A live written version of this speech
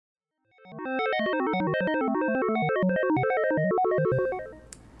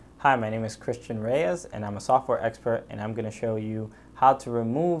Hi, my name is Christian Reyes, and I'm a software expert, and I'm going to show you how to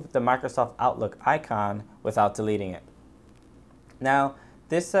remove the Microsoft Outlook icon without deleting it. Now,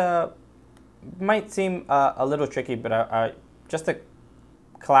 this might seem a little tricky, but just to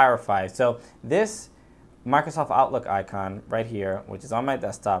clarify, so this Microsoft Outlook icon right here, which is on my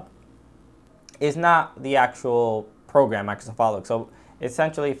desktop, is not the actual program Microsoft Outlook. So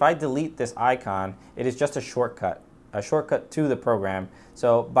essentially, if I delete this icon, it is just a shortcut to the program.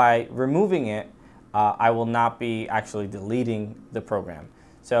 So by removing it, I will not be actually deleting the program.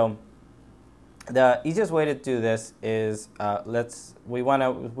 So the easiest way to do this is we want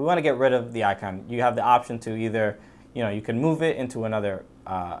to get rid of the icon. You have the option to either, you can move it into another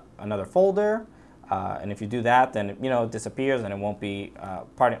folder, and if you do that, then it disappears and it won't be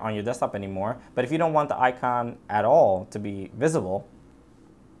part on your desktop anymore. But if you don't want the icon at all to be visible,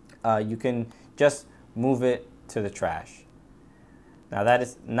 you can just move it to the trash. Now that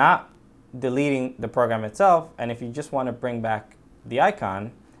is not deleting the program itself, and if you just want to bring back the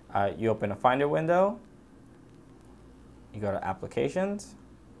icon, you open a Finder window, you go to Applications,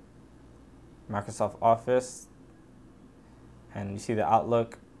 Microsoft Office, and you see the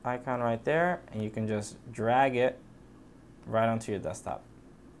Outlook icon right there, and you can just drag it right onto your desktop.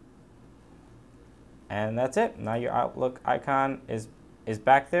 And that's it. Now your Outlook icon is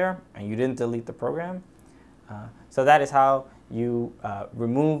back there, and you didn't delete the program. So that is how you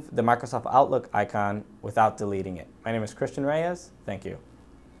remove the Microsoft Outlook icon without deleting it. My name is Christian Reyes. Thank you.